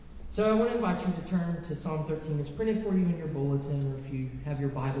So I want to invite you to turn to Psalm 13. It's printed for you in your bulletin, or if you have your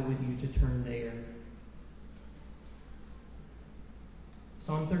Bible with you, to turn there.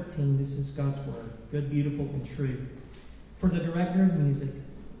 Psalm 13, this is God's Word, good, beautiful, and true. For the director of music,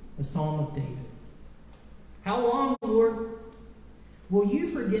 a psalm of David. How long, Lord, will you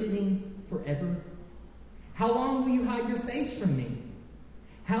forget me forever? How long will you hide your face from me?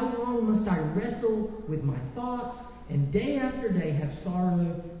 How long must I wrestle with my thoughts and day after day have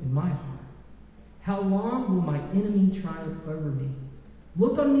sorrow in my heart? How long will my enemy triumph over me?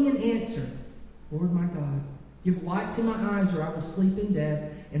 Look on me and answer, Lord my God. Give light to my eyes, or I will sleep in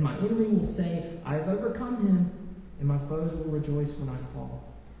death, and my enemy will say, I have overcome him, and my foes will rejoice when I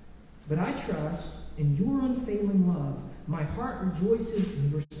fall. But I trust in your unfailing love. My heart rejoices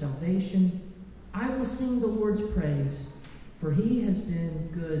in your salvation. I will sing the Lord's praise, for he has been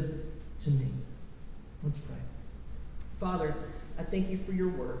good to me. Let's pray. Father, I thank you for your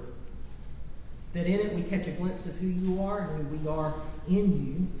word, that in it we catch a glimpse of who you are and who we are in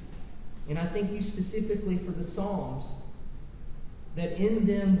you. And I thank you specifically for the Psalms, that in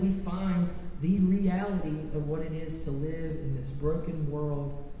them we find the reality of what it is to live in this broken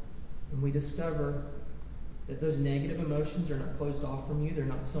world. And we discover that those negative emotions are not closed off from you. They're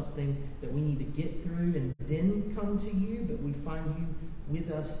not something that we need to get through and then come to you, but we find you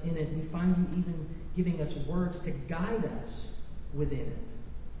with us in it. We find you even giving us words to guide us within it.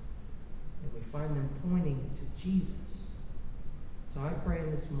 And we find them pointing to Jesus. So I pray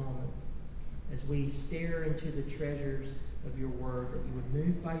in this moment, as we stare into the treasures of your word, that you would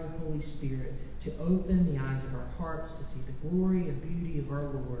move by your Holy Spirit to open the eyes of our hearts to see the glory and beauty of our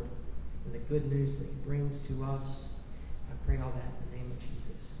Lord and the good news that he brings to us. I pray all that in the name of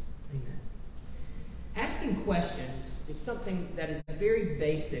Jesus. Amen. Asking questions is something that is very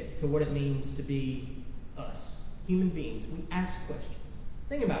basic to what it means to be us, human beings. We ask questions.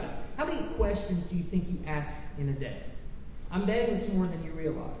 Think about it. How many questions do you think you ask in a day? I'm betting it's more than you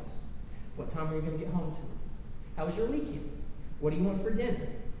realize. What time are you going to get home tonight? How was your weekend? What do you want for dinner?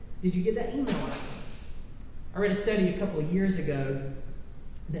 Did you get that email last night? I read a study a couple of years ago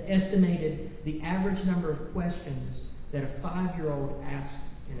that estimated the average number of questions that a 5-year-old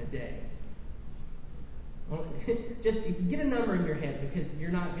asks in a day. Well, just get a number in your head, because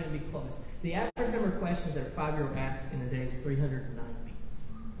you're not going to be close. The average number of questions that a 5-year-old asks in a day is 390.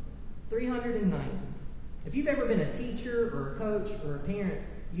 390. If you've ever been a teacher or a coach or a parent,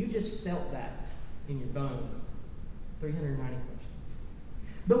 you just felt that in your bones. 390 questions.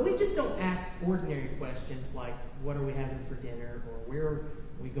 But we just don't ask ordinary questions like, what are we having for dinner? Or where are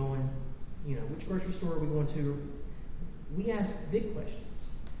we going? Which grocery store are we going to? We ask big questions.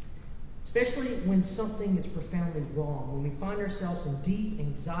 Especially when something is profoundly wrong. When we find ourselves in deep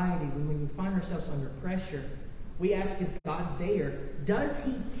anxiety. When we find ourselves under pressure. We ask, is God there? Does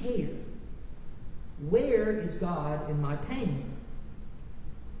he care? Where is God in my pain?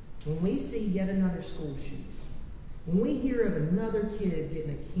 When we see yet another school shooting, when we hear of another kid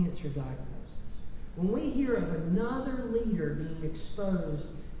getting a cancer diagnosis, when we hear of another leader being exposed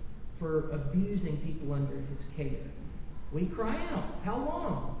for abusing people under his care, we cry out, how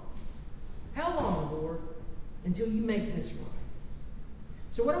long? How long, Lord, until you make this right?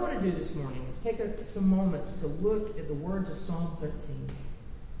 So what I want to do this morning is take some moments to look at the words of Psalm 13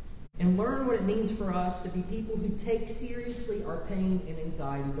 and learn what it means for us to be people who take seriously our pain and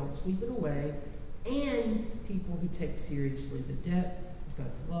anxiety, don't sweep it away, and people who take seriously the depth of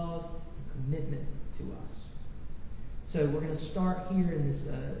God's love and commitment to us. So we're going to start here in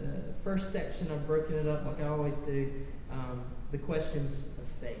this first section. I've broken it up like I always do, the questions of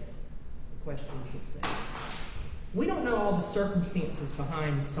faith. The questions of faith. We don't know all the circumstances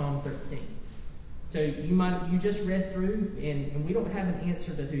behind Psalm 13. So you just read through, and we don't have an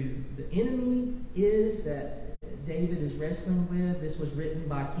answer to who the enemy is that David is wrestling with. This was written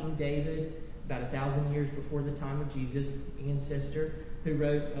by King David about 1,000 years before the time of Jesus, ancestor, who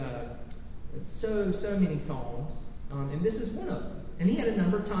wrote so many psalms, and this is one of them. And he had a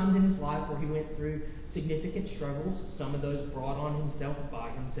number of times in his life where he went through significant struggles. Some of those brought on himself by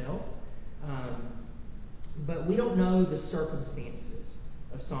himself, but we don't know the circumstances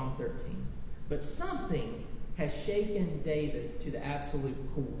of Psalm 13. But something has shaken David to the absolute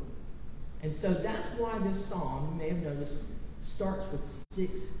core. And so that's why this psalm, you may have noticed, starts with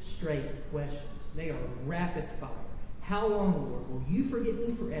 6 straight questions. They are rapid fire. How long, Lord, will you forget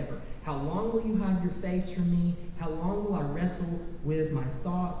me forever? How long will you hide your face from me? How long will I wrestle with my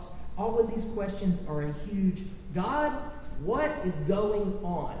thoughts? All of these questions are a huge, God, what is going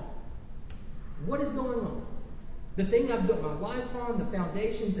on? What is going on? The thing I've built my life on, the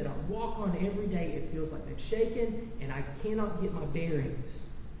foundations that I walk on every day, it feels like they've shaken and I cannot get my bearings.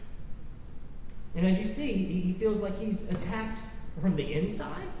 And as you see, he feels like he's attacked from the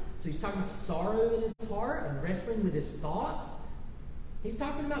inside. So he's talking about sorrow in his heart and wrestling with his thoughts. He's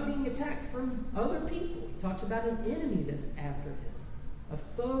talking about being attacked from other people. He talks about an enemy that's after him, a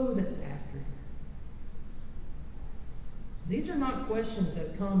foe that's after him. These are not questions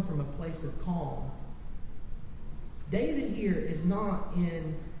that come from a place of calm. David here is not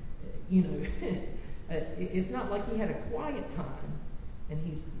in, it's not like he had a quiet time and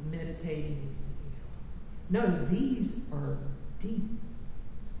he's meditating. He's thinking. No, these are deep.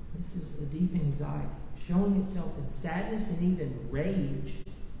 This is a deep anxiety, showing itself in sadness and even rage.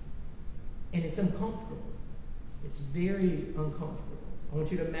 And it's uncomfortable. It's very uncomfortable. I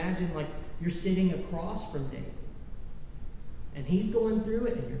want you to imagine like you're sitting across from David. And he's going through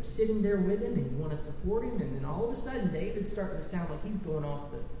it, and you're sitting there with him, and you want to support him, and then all of a sudden David's starting to sound like he's going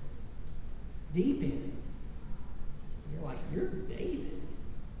off the deep end. You're like, you're David.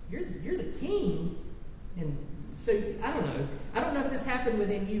 You're the king. And so, I don't know if this happened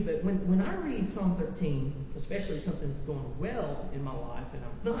within you, but when I read Psalm 13, especially something's going well in my life and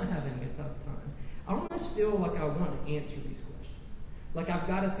I'm not having a tough time, I almost feel like I want to answer these questions. Like I've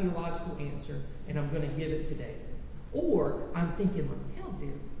got a theological answer, and I'm going to give it to David. Or I'm thinking, like, how dare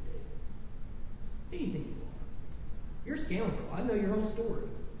you, David? Who do you think you are? You're a scoundrel. I know your whole story.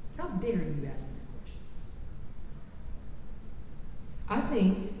 How dare you ask these questions? I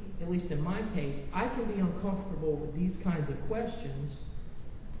think, at least in my case, I can be uncomfortable with these kinds of questions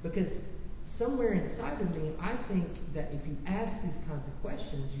because somewhere inside of me, I think that if you ask these kinds of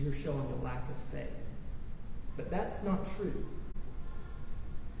questions, you're showing a lack of faith. But that's not true.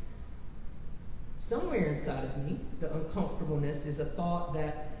 Somewhere inside of me, the uncomfortableness is a thought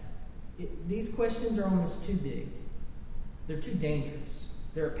that these questions are almost too big. They're too dangerous.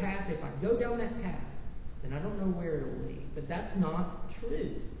 They're a path, if I go down that path, then I don't know where it will lead. But that's not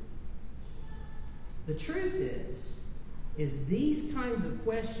true. The truth is these kinds of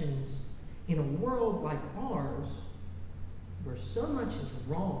questions in a world like ours, where so much is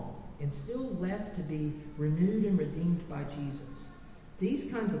wrong and still left to be renewed and redeemed by Jesus,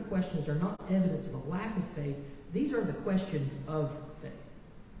 these kinds of questions are not evidence of a lack of faith. These are the questions of faith.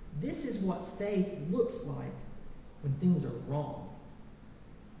 This is what faith looks like when things are wrong.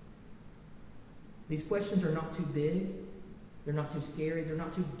 These questions are not too big. They're not too scary. They're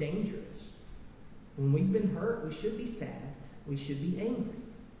not too dangerous. When we've been hurt, we should be sad. We should be angry.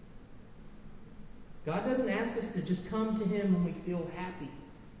 God doesn't ask us to just come to Him when we feel happy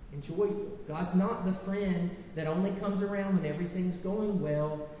and joyful. God's not the friend that only comes around when everything's going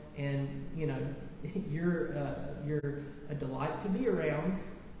well and, you're a delight to be around.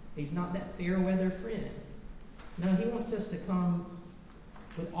 He's not that fair weather friend. No, He wants us to come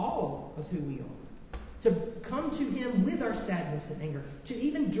with all of who we are. To come to Him with our sadness and anger. To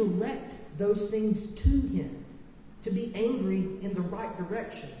even direct those things to Him. To be angry in the right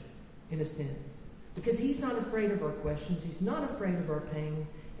direction, in a sense. Because He's not afraid of our questions. He's not afraid of our pain.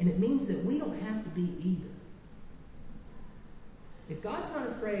 And it means that we don't have to be either. If God's not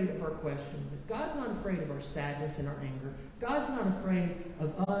afraid of our questions, if God's not afraid of our sadness and our anger, God's not afraid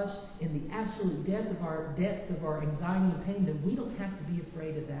of us in the absolute depth of our anxiety and pain, then we don't have to be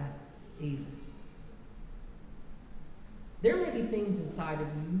afraid of that either. There may be things inside of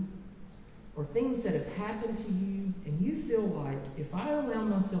you or things that have happened to you, and you feel like if I allow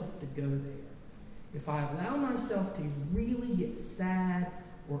myself to go there, if I allow myself to really get sad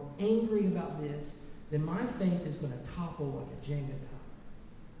or angry about this, then my faith is going to topple like a Jenga tower.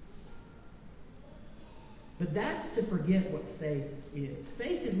 But that's to forget what faith is.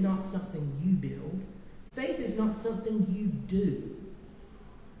 Faith is not something you build. Faith is not something you do.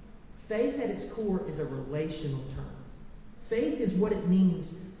 Faith at its core is a relational term. Faith is what it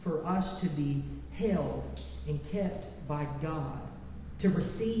means for us to be held and kept by God, to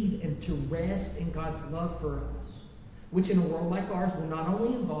receive and to rest in God's love for us, which in a world like ours will not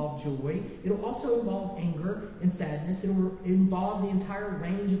only involve joy, it'll also involve anger and sadness. It will involve the entire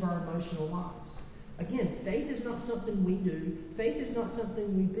range of our emotional lives. Again, faith is not something we do. Faith is not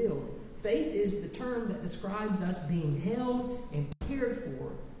something we build. Faith is the term that describes us being held and cared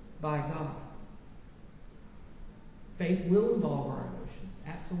for by God. Faith will involve our emotions,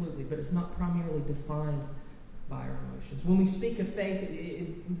 absolutely, but it's not primarily defined by our emotions. When we speak of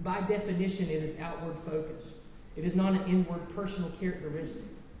faith, by definition, it is outward focused. It is not an inward personal characteristic.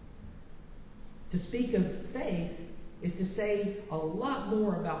 To speak of faith is to say a lot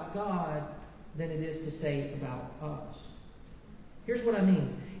more about God than it is to say about us. Here's what I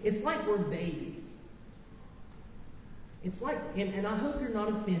mean. It's like we're babies. It's like, and I hope you're not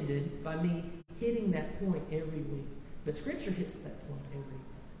offended by me hitting that point every week. But Scripture hits that point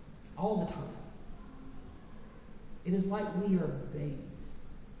all the time. It is like we are babies.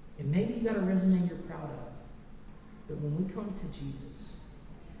 And maybe you got a resume you're proud of. But when we come to Jesus,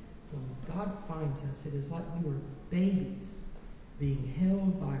 when God finds us, it is like we were babies being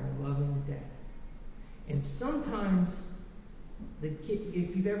held by our loving dad. And sometimes,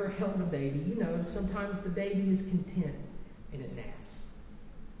 if you've ever held a baby, you know sometimes the baby is content and it naps.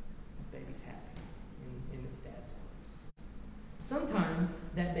 The baby's happy in its dad's arms. Sometimes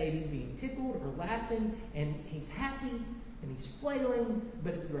that baby's being tickled or laughing and he's happy and he's flailing,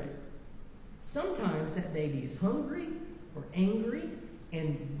 but it's great. Sometimes that baby is hungry or angry,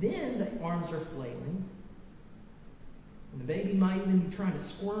 and then the arms are flailing. And the baby might even be trying to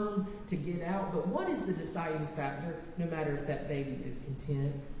squirm to get out. But what is the deciding factor, no matter if that baby is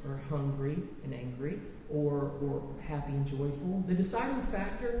content or hungry and angry or happy and joyful? The deciding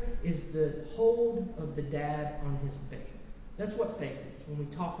factor is the hold of the dad on his baby. That's what faith is when we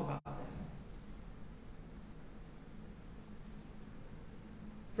talk about that.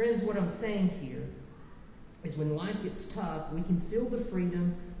 Friends, what I'm saying here is when life gets tough, we can feel the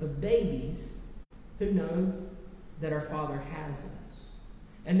freedom of babies who know that our Father has us.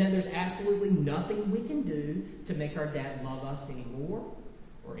 And that there's absolutely nothing we can do to make our dad love us any more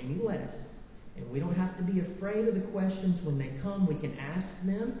or any less. And we don't have to be afraid of the questions when they come. We can ask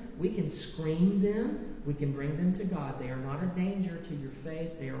them. We can scream them. We can bring them to God. They are not a danger to your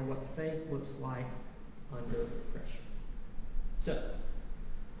faith. They are what faith looks like under pressure. So,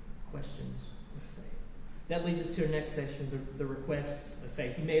 questions of faith. That leads us to our next section, the requests of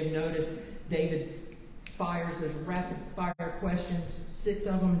faith. You may have noticed David fires those rapid fire questions, 6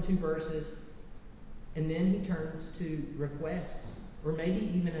 of them in 2 verses, and then he turns to requests, or maybe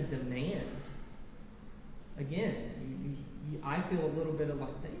even a demand. Again, I feel a little bit of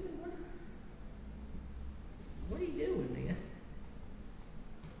like, David, what are you doing, man?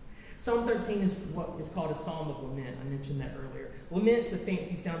 Psalm 13 is what is called a psalm of lament. I mentioned that earlier. Lament's a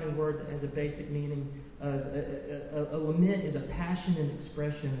fancy-sounding word that has a basic meaning of a lament is a passion and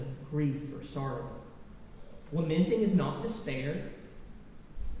expression of grief or sorrow. Lamenting is not despair.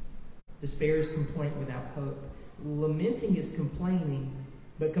 Despair is complaint without hope. Lamenting is complaining,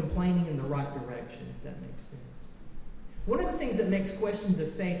 but complaining in the right direction, if that makes sense. One of the things that makes questions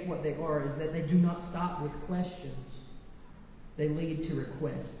of faith what they are is that they do not stop with questions. They lead to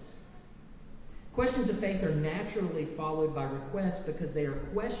requests. Questions of faith are naturally followed by requests because they are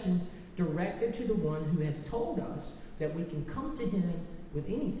questions directed to the one who has told us that we can come to him with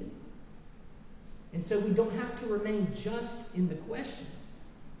anything. And so we don't have to remain just in the questions.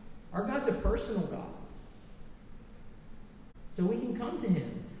 Our God's a personal God. So we can come to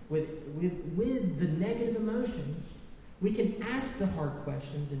him with the negative emotions. We can ask the hard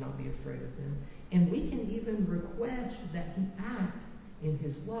questions and not be afraid of them. And we can even request that he act in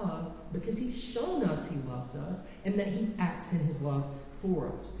his love because he's shown us he loves us and that he acts in his love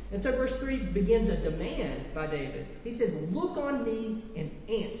for us. And so verse 3 begins a demand by David. He says, look on me and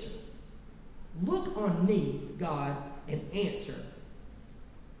answer. Look on me, God, and answer.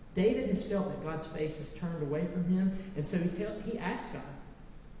 David has felt that God's face is turned away from him, and so he asks God.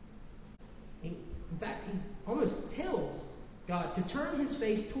 In fact, he almost tells God to turn his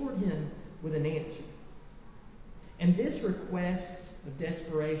face toward him with an answer. And this request of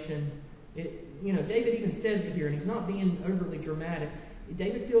desperation, David even says it here, and he's not being overly dramatic.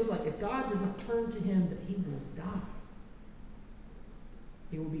 David feels like if God does not turn to him, that he will die.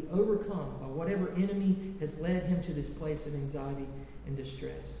 He will be overcome by whatever enemy has led him to this place of anxiety and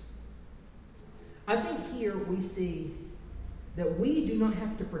distress. I think here we see that we do not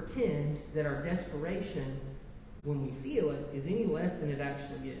have to pretend that our desperation, when we feel it, is any less than it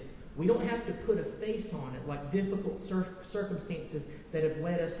actually is. We don't have to put a face on it like difficult circumstances that have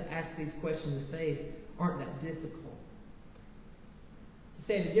led us to ask these questions of faith aren't that difficult. To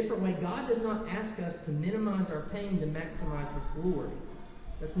say it a different way, God does not ask us to minimize our pain to maximize his glory.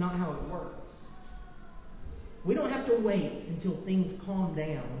 That's not how it works. We don't have to wait until things calm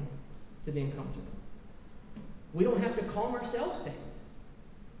down to then come to him. We don't have to calm ourselves down.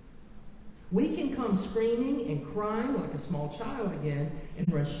 We can come screaming and crying like a small child again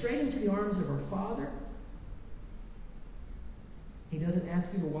and run straight into the arms of our Father. He doesn't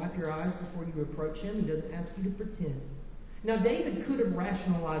ask you to wipe your eyes before you approach him. He doesn't ask you to pretend. Now, David could have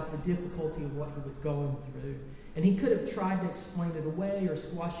rationalized the difficulty of what he was going through, and he could have tried to explain it away or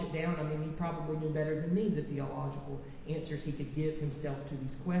squash it down. I mean, he probably knew better than me the theological answers he could give himself to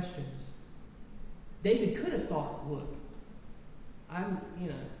these questions. David could have thought, look, I'm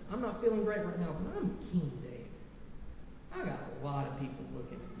not feeling great right now, but I'm King David. I got a lot of people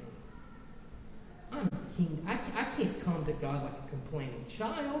looking at me. I'm king. I can't come to God like a complaining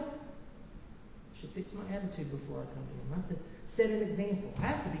child. I should fix my attitude before I come to Him. I have to set an example. I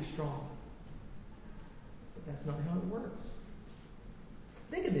have to be strong. But that's not how it works.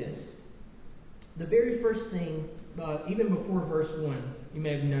 Think of this. The very first thing, even before verse 1, you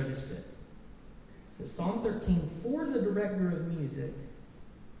may have noticed it. It says Psalm 13, for the director of music,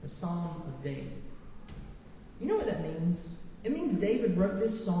 a psalm of David. You know what that means? It means David wrote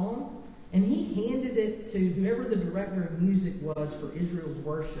this psalm, and he handed it to whoever the director of music was for Israel's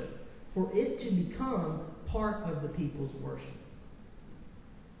worship, for it to become part of the people's worship.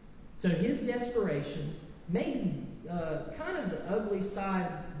 So his desperation, maybe kind of the ugly side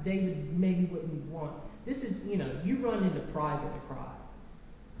David maybe wouldn't want. This is, you run into private to cry.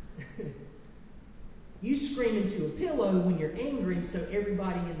 You scream into a pillow when you're angry so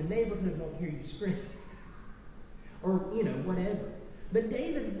everybody in the neighborhood won't hear you scream. Or, whatever. But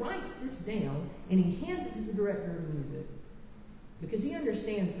David writes this down and he hands it to the director of music because he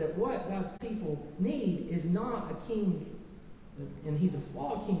understands that what God's people need is not a king, and he's a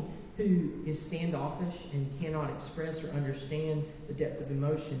flawed king, who is standoffish and cannot express or understand the depth of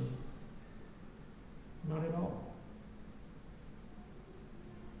emotion. Not at all.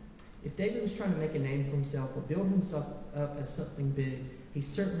 If David was trying to make a name for himself or build himself up as something big, he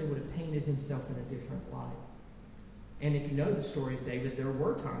certainly would have painted himself in a different light. And if you know the story of David, there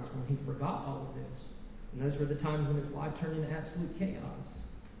were times when he forgot all of this. And those were the times when his life turned into absolute chaos.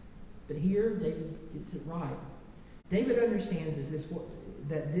 But here, David gets it right. David understands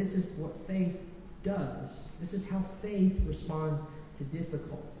that this is what faith does. This is how faith responds to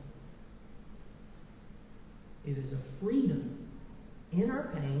difficulty. It is a freedom in our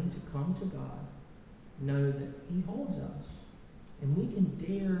pain to come to God, know that He holds us, and we can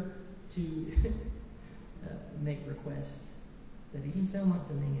dare to make requests that even sound like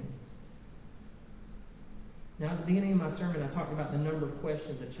demands. Now, at the beginning of my sermon, I talked about the number of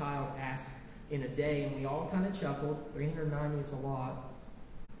questions a child asks in a day, and we all kind of chuckled. 390 is a lot.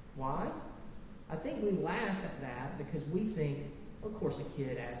 Why? I think we laugh at that because we think, of course, a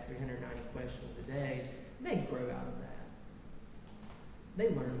kid asks 390 questions a day. They grow out of that. They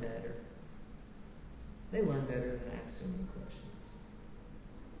learn better. They learn better than ask so many questions.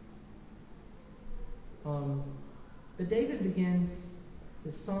 But David begins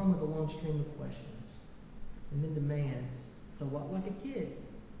this psalm with a long stream of questions and then demands. It's a lot like a kid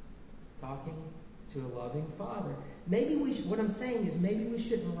talking to a loving father. What I'm saying is maybe we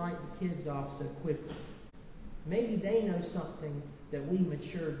shouldn't write the kids off so quickly. Maybe they know something that we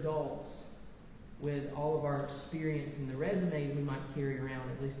mature adults, with all of our experience and the resumes we might carry around,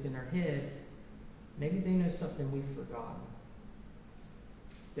 at least in our head, maybe they know something we've forgotten.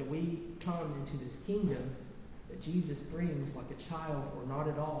 That we come into this kingdom that Jesus brings like a child or not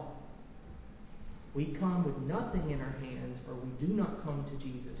at all. We come with nothing in our hands, or we do not come to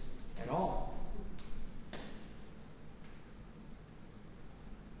Jesus at all.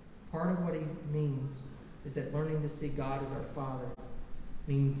 Part of what he means is that learning to see God as our Father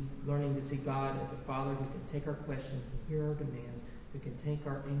means learning to see God as a Father who can take our questions and hear our demands, who can take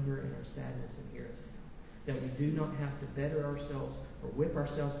our anger and our sadness and hear us out. That we do not have to better ourselves or whip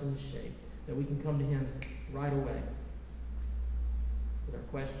ourselves into shape. That we can come to Him right away with our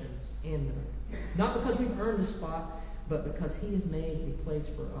questions and with our demands. Not because we've earned a spot, but because He has made a place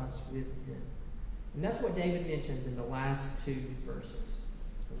for us with Him. And that's what David mentions in the last two verses,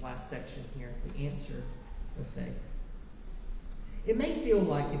 the last section here, the answer of faith. It may feel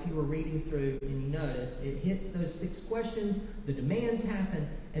like, if you were reading through and you noticed, it hits those 6 questions, the demands happen,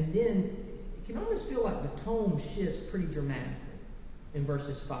 and then it can almost feel like the tone shifts pretty dramatically in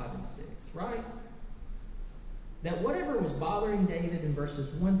verses 5 and 6, right? That whatever was bothering David in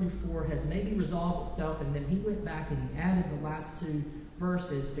verses 1 through 4 has maybe resolved itself, and then he went back and he added the last 2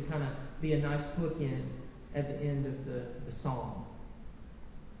 verses to kind of be a nice bookend at the end of the psalm.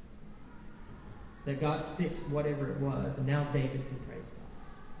 That God's fixed whatever it was, and now David can praise God.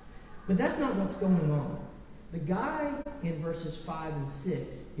 But that's not what's going on. The guy in verses 5 and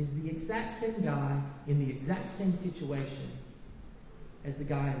 6 is the exact same guy in the exact same situation as the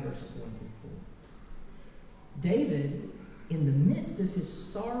guy in verses 1 through 4. David, in the midst of his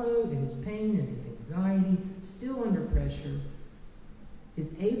sorrow and his pain and his anxiety, still under pressure,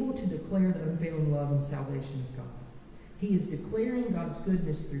 is able to declare the unfailing love and salvation of God. He is declaring God's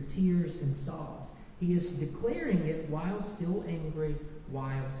goodness through tears and sobs. He is declaring it while still angry,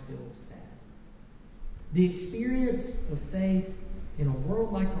 while still sad. The experience of faith in a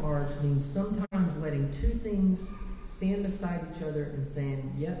world like ours means sometimes letting 2 things stand beside each other and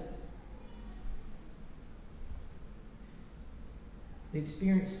saying, yep. The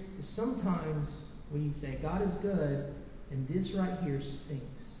experience, sometimes we say, God is good, and this right here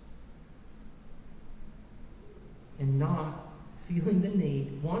stinks. and not feeling the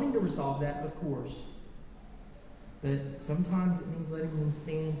need, wanting to resolve that, of course. But sometimes it means letting them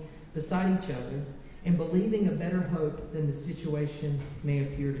stand beside each other and believing a better hope than the situation may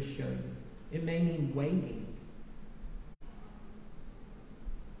appear to show you. It may mean waiting.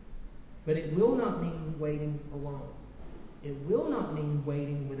 But it will not mean waiting alone. It will not mean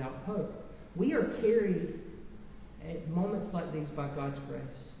waiting without hope. We are carried at moments like these by God's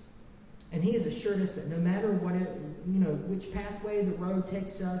grace. And He has assured us that no matter which pathway the road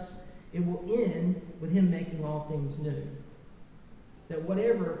takes us, it will end with Him making all things new. That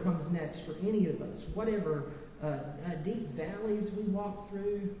whatever comes next for any of us, whatever deep valleys we walk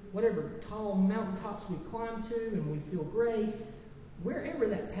through, whatever tall mountaintops we climb to and we feel great, wherever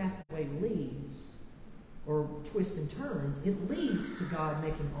that pathway leads, or twists and turns, it leads to God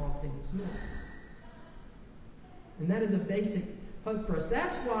making all things new. And that is a basic hope for us.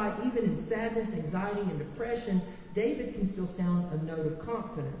 That's why even in sadness, anxiety, and depression, David can still sound a note of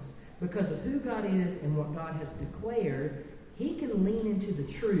confidence. Because of who God is and what God has declared, he can lean into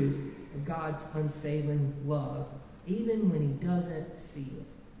the truth of God's unfailing love, even when he doesn't feel it.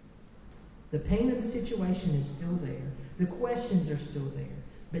 The pain of the situation is still there. The questions are still there.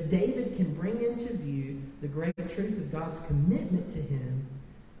 But David can bring into view the great truth of God's commitment to him.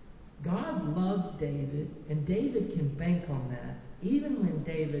 God loves David, and David can bank on that, even when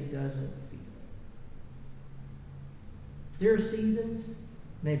David doesn't feel it. There are seasons,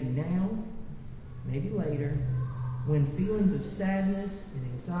 maybe now, maybe later, when feelings of sadness and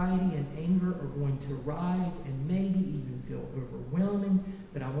anxiety and anger are going to rise and maybe even feel overwhelming.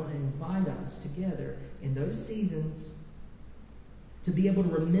 But I want to invite us together in those seasons to be able to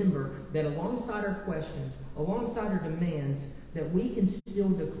remember that alongside our questions, alongside our demands, that we can still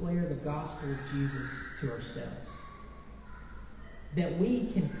declare the gospel of Jesus to ourselves. That we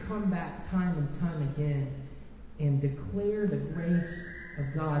can come back time and time again and declare the grace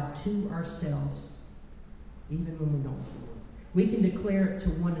of God to ourselves, even when we don't feel it. We can declare it to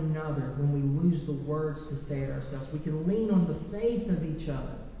one another when we lose the words to say it ourselves. We can lean on the faith of each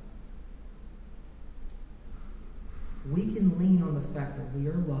other. We can lean on the fact that we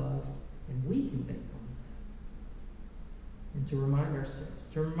are loved, and we can bank on that. And to remind ourselves,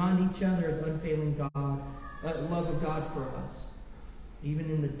 to remind each other of the unfailing love of God for us. Even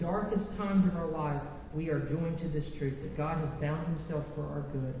in the darkest times of our life, we are joined to this truth that God has bound himself for our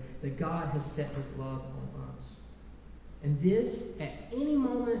good, that God has set his love on us. And this, at any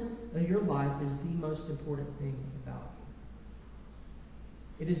moment of your life, is the most important thing about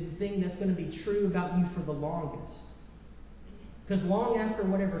you. It is the thing that's going to be true about you for the longest. Because long after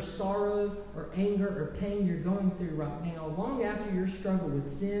whatever sorrow or anger or pain you're going through right now, long after your struggle with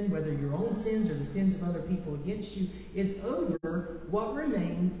sin, whether your own sins or the sins of other people against you, is over, what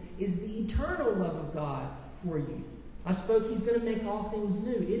remains is the eternal love of God for you. I spoke, he's going to make all things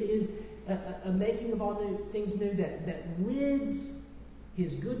new. It is a making of all things new that rids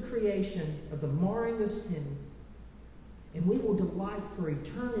his good creation of the marring of sin. And we will delight for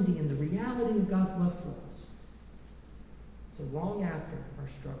eternity in the reality of God's love for us. So long after our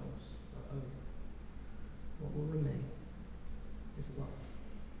struggles are over, what will remain is love.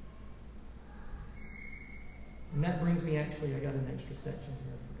 And that brings me, actually, I got an extra section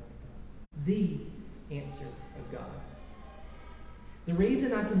here I forgot about. The answer of God. The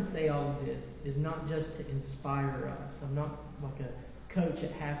reason I can say all of this is not just to inspire us. I'm not like a coach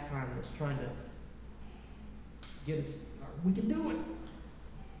at halftime that's trying to get us, we can do it.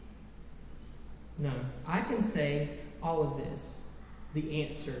 No, I can say all of this, the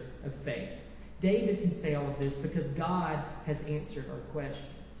answer of faith. David can say all of this because God has answered our questions.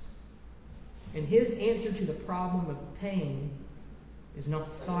 And his answer to the problem of pain is not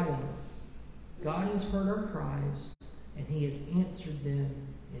silence. God has heard our cries, and he has answered them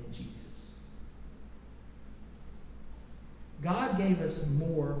in Jesus. God gave us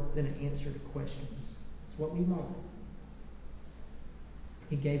more than an answer to questions. It's what we wanted.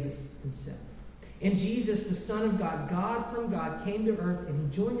 He gave us himself. In Jesus, the Son of God, God from God, came to earth, and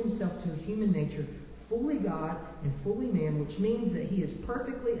he joined himself to a human nature, fully God and fully man, which means that he is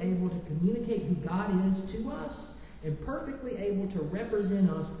perfectly able to communicate who God is to us and perfectly able to represent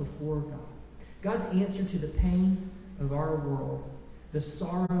us before God. God's answer to the pain of our world, the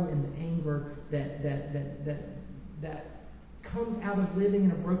sorrow and the anger that comes out of living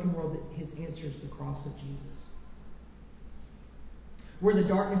in a broken world, that his answer is the cross of Jesus. Where the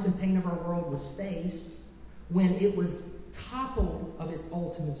darkness and pain of our world was faced, when it was toppled of its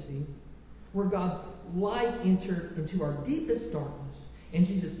ultimacy, where God's light entered into our deepest darkness, and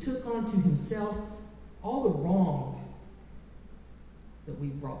Jesus took onto himself all the wrong that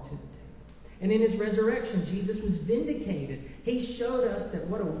we've brought to the table. And in his resurrection, Jesus was vindicated. He showed us that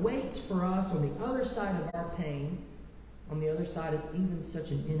what awaits for us on the other side of our pain, on the other side of even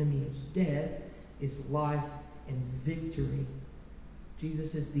such an enemy as death, is life and victory.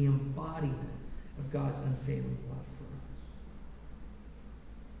 Jesus is the embodiment of God's unfailing love for us.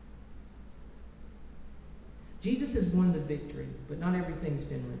 Jesus has won the victory, but not everything's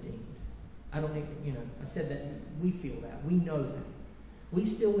been redeemed. I said that we feel that. We know that. We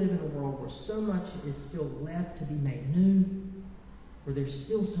still live in a world where so much is still left to be made new, where there's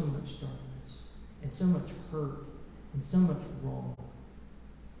still so much darkness and so much hurt and so much wrong.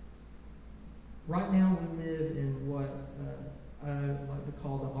 Right now we live in what I like to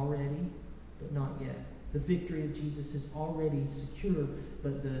call the already, but not yet. The victory of Jesus is already secure,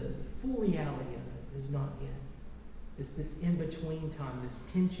 but the full reality of it is not yet. It's this in-between time,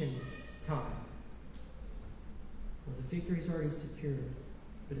 this tension time, where the victory is already secured,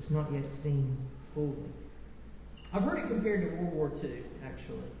 but it's not yet seen fully. I've heard it compared to World War II,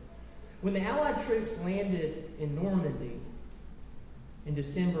 actually. When the Allied troops landed in Normandy in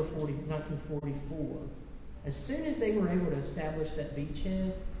December 1944, as soon as they were able to establish that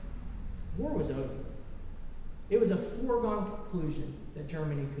beachhead, war was over. It was a foregone conclusion that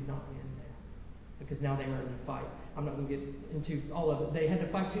Germany could not win there, because now they were in a fight. I'm not going to get into all of it. They had to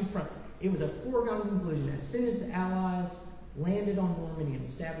fight two fronts. It was a foregone conclusion. As soon as the Allies landed on Normandy and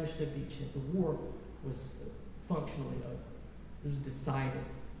established their beachhead, the war was functionally over. It was decided.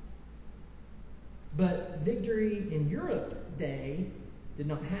 But victory in Europe Day did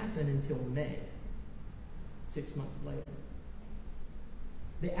not happen until May, 6 months later.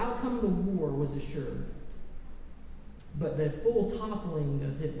 The outcome of the war was assured, but the full toppling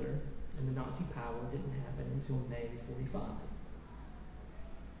of Hitler and the Nazi power didn't happen until May 1945.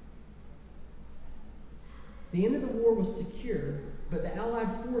 The end of the war was secure, but the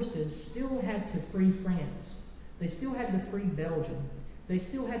Allied forces still had to free France. They still had to free Belgium. They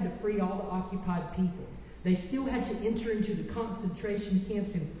still had to free all the occupied peoples. They still had to enter into the concentration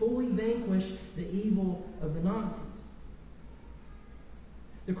camps and fully vanquish the evil of the Nazis.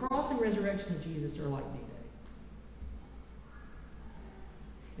 The cross and resurrection of Jesus are like D-Day.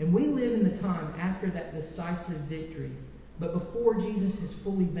 And we live in the time after that decisive victory, but before Jesus has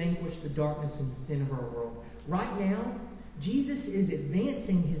fully vanquished the darkness and the sin of our world. Right now, Jesus is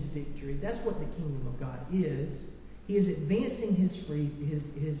advancing his victory. That's what the kingdom of God is. He is advancing his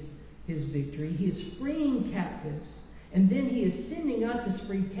victory. He is freeing captives. And then he is sending us as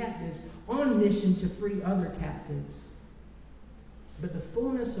freed captives on mission to free other captives. But the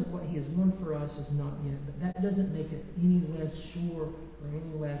fullness of what he has won for us is not yet. But that doesn't make it any less sure or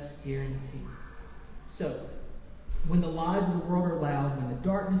any less guaranteed. So, when the lies of the world are loud, when the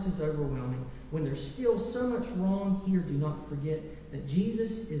darkness is overwhelming, when there's still so much wrong here, do not forget that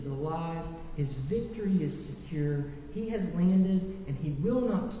Jesus is alive. His victory is secure. He has landed, and he will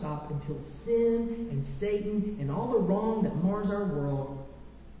not stop until sin and Satan and all the wrong that mars our world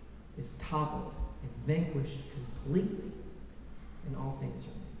is toppled and vanquished completely, and all things are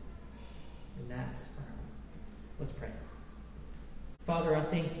new. And that's our hope. Let's pray. Father, I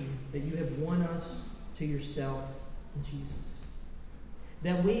thank you that you have won us to yourself in Jesus.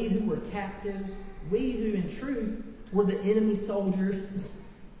 That we who were captives, we who in truth were the enemy soldiers,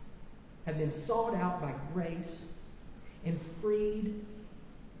 have been sought out by grace and freed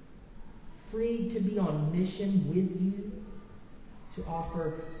to be on mission with you, to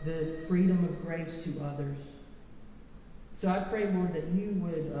offer the freedom of grace to others. So I pray, Lord, that you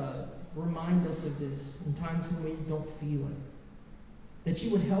would remind us of this in times when we don't feel it. That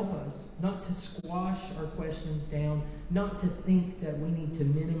you would help us not to squash our questions down, not to think that we need to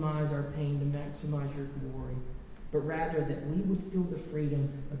minimize our pain to maximize your glory, but rather that we would feel the freedom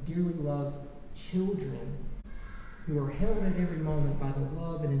of dearly loved children who are held at every moment by the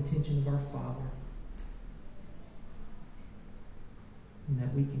love and intention of our Father. And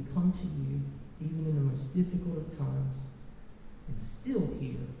that we can come to you even in the most difficult of times and still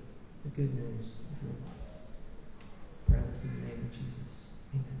hear the good news of your love.